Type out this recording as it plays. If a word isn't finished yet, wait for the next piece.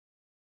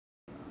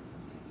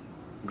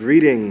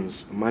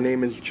Greetings, my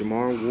name is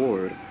Jamar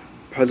Ward,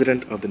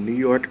 President of the New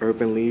York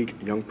Urban League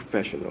Young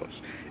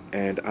Professionals,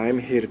 and I'm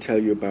here to tell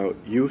you about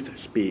Youth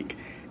Speak,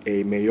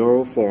 a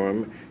mayoral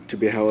forum to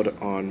be held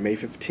on May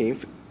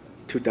 15th,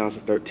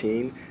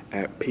 2013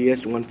 at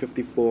PS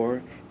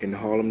 154 in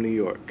Harlem, New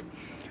York.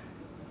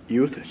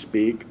 Youth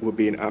Speak will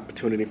be an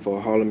opportunity for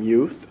Harlem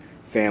youth,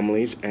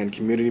 families, and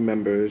community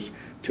members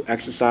to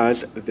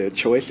exercise their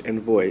choice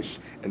and voice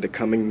in the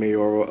coming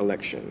mayoral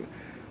election.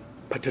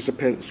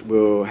 Participants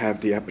will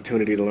have the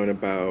opportunity to learn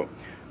about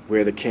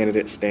where the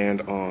candidates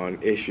stand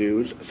on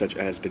issues such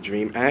as the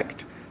DREAM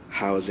Act,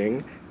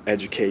 housing,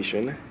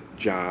 education,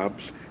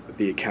 jobs,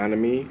 the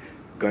economy,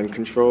 gun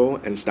control,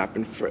 and stop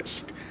and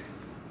frisk.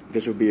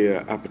 This will be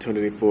an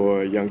opportunity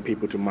for young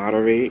people to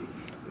moderate,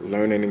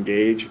 learn and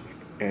engage,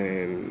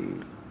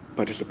 and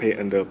participate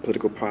in the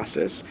political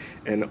process.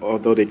 And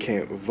although they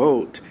can't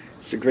vote,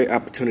 it's a great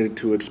opportunity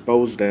to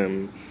expose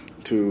them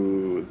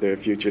to their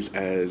futures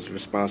as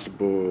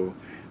responsible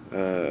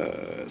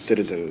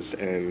citizens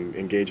and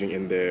engaging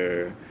in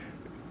their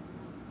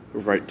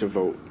right to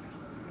vote.